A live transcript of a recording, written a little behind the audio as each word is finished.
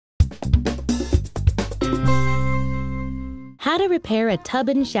How to repair a tub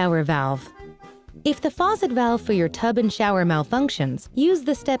and shower valve. If the faucet valve for your tub and shower malfunctions, use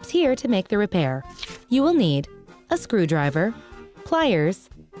the steps here to make the repair. You will need a screwdriver, pliers,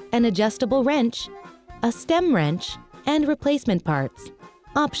 an adjustable wrench, a stem wrench, and replacement parts.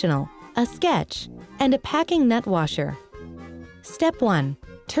 Optional, a sketch, and a packing nut washer. Step 1.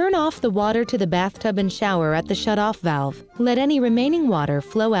 Turn off the water to the bathtub and shower at the shut-off valve. Let any remaining water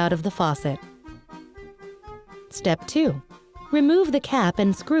flow out of the faucet. Step 2. Remove the cap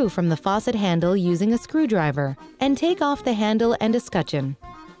and screw from the faucet handle using a screwdriver, and take off the handle and escutcheon.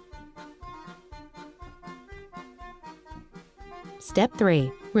 Step 3.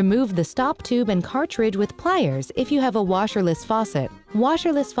 Remove the stop tube and cartridge with pliers if you have a washerless faucet.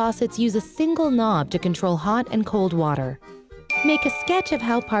 Washerless faucets use a single knob to control hot and cold water. Make a sketch of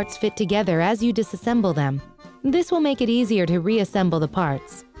how parts fit together as you disassemble them. This will make it easier to reassemble the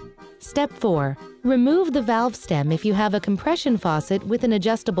parts. Step 4. Remove the valve stem if you have a compression faucet with an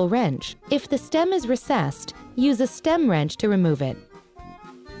adjustable wrench. If the stem is recessed, use a stem wrench to remove it.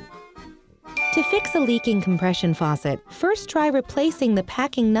 To fix a leaking compression faucet, first try replacing the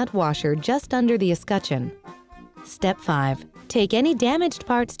packing nut washer just under the escutcheon. Step 5. Take any damaged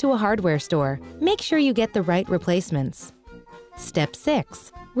parts to a hardware store. Make sure you get the right replacements. Step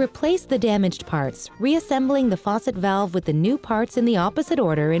 6. Replace the damaged parts, reassembling the faucet valve with the new parts in the opposite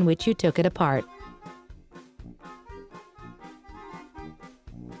order in which you took it apart.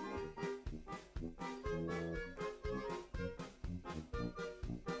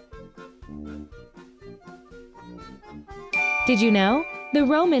 Did you know? The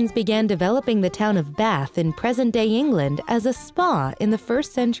Romans began developing the town of Bath in present-day England as a spa in the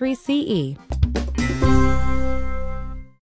 1st century CE.